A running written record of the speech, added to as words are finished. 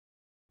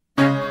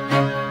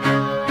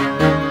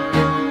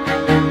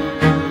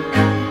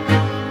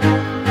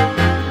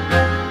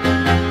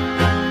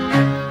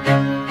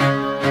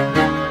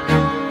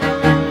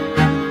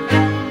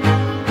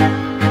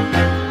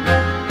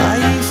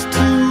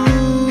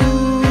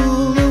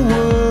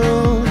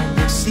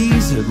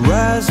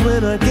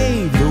when I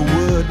gave the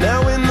word.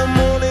 Now in the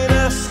morning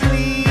I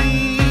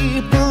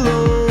sleep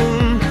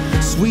alone.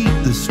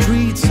 Sweep the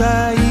streets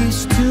I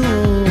used to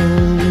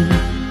own.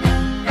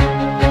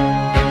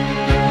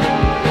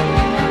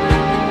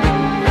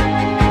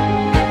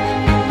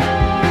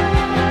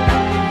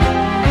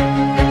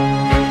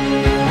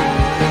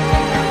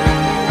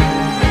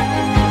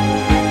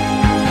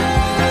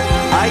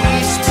 I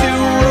used to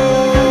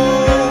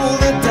roll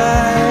the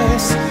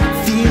dice,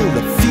 feel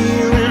the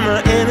fear in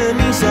my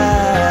enemy's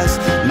eyes,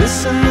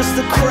 listen as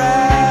the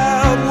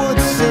crowd would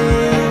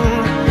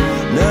sing.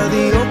 Now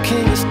the old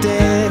king is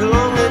dead,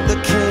 long live the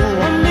king.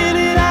 One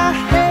minute I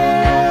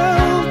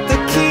held the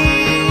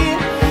key,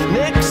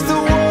 next the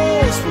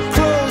walls were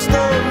closed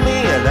on me,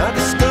 and I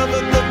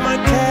discovered that my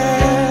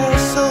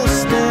castle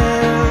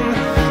stand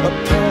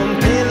upon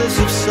pillars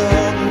of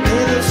salt and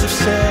pillars of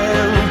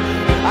sand.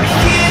 I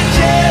hear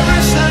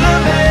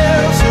Jerusalem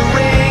bells are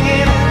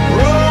ringing,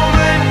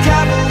 Roman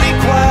cavalry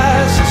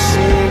choirs are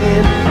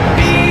singing.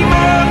 Be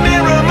my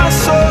mirror, my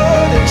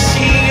sword and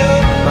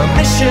shield, my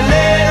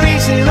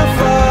missionaries in a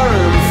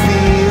foreign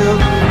field.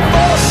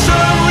 For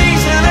some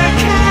reason I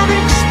can't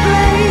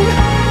explain,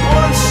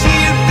 once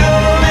you've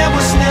gone it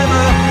was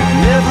never,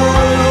 never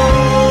an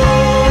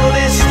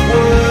honest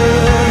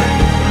word.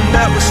 And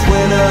that was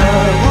when I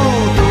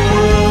ruled the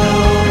world.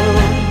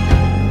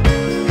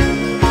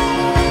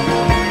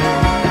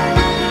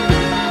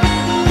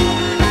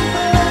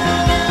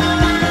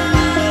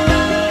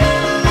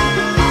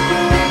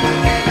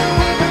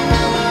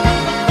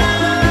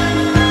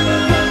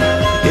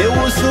 It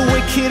was the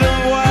wicked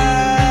and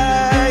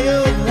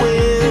wild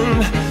wind,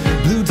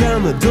 blew down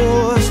the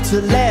doors to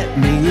let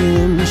me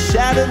in,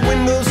 shattered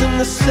windows and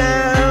the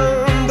sound